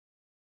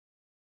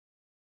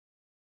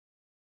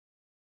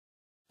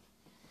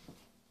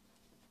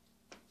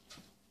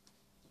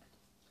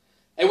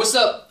Hey, what's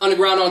up,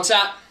 Underground on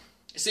top?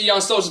 I see Young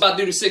Soldierz about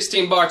to do the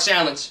 16-bar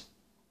challenge.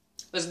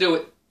 Let's do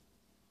it.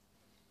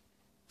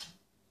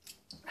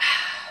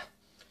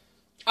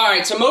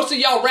 Alright, so most of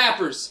y'all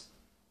rappers,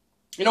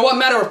 you know what,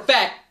 matter of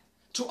fact,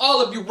 to all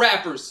of you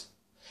rappers,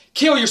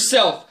 kill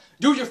yourself,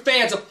 do your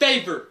fans a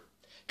favor,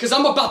 cause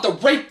I'm about to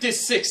rape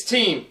this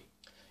 16.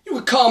 You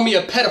would call me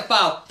a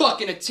pedophile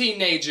fucking a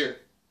teenager.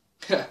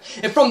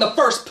 And from the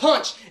first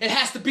punch, it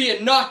has to be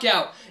a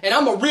knockout, and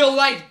I'm a real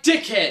life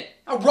dickhead.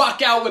 I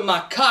rock out with my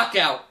cock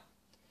out.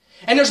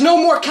 And there's no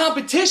more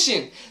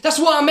competition. That's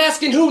why I'm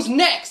asking who's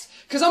next,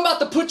 cause I'm about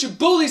to put you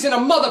bullies in a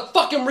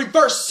motherfucking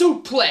reverse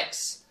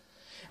suplex.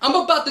 I'm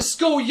about to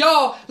school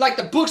y'all like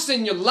the books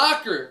in your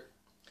locker.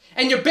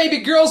 And your baby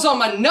girl's on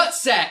my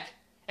nutsack,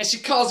 and she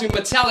calls me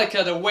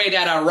Metallica the way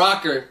that I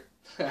rock her.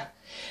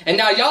 And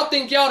now y'all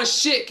think y'all the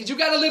shit, cause you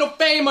got a little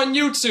fame on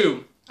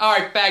YouTube.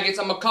 Alright faggots,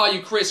 I'm gonna call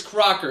you Chris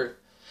Crocker.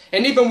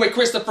 And even with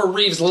Christopher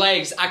Reeve's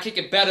legs, I kick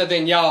it better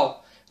than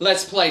y'all.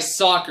 Let's play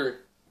soccer.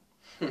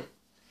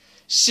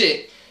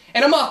 Shit.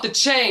 And I'm off the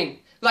chain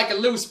like a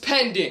loose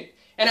pendant.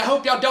 And I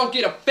hope y'all don't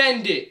get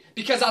offended,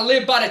 because I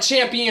live by the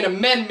champion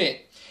amendment.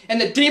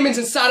 And the demons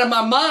inside of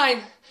my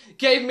mind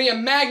gave me a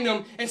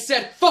magnum and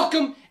said fuck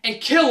 'em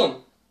and kill 'em.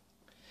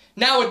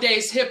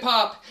 Nowadays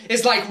hip-hop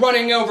is like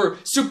running over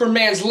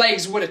Superman's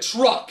legs with a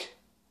truck.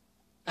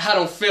 I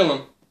don't feel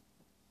 'em.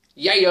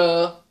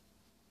 Yeah.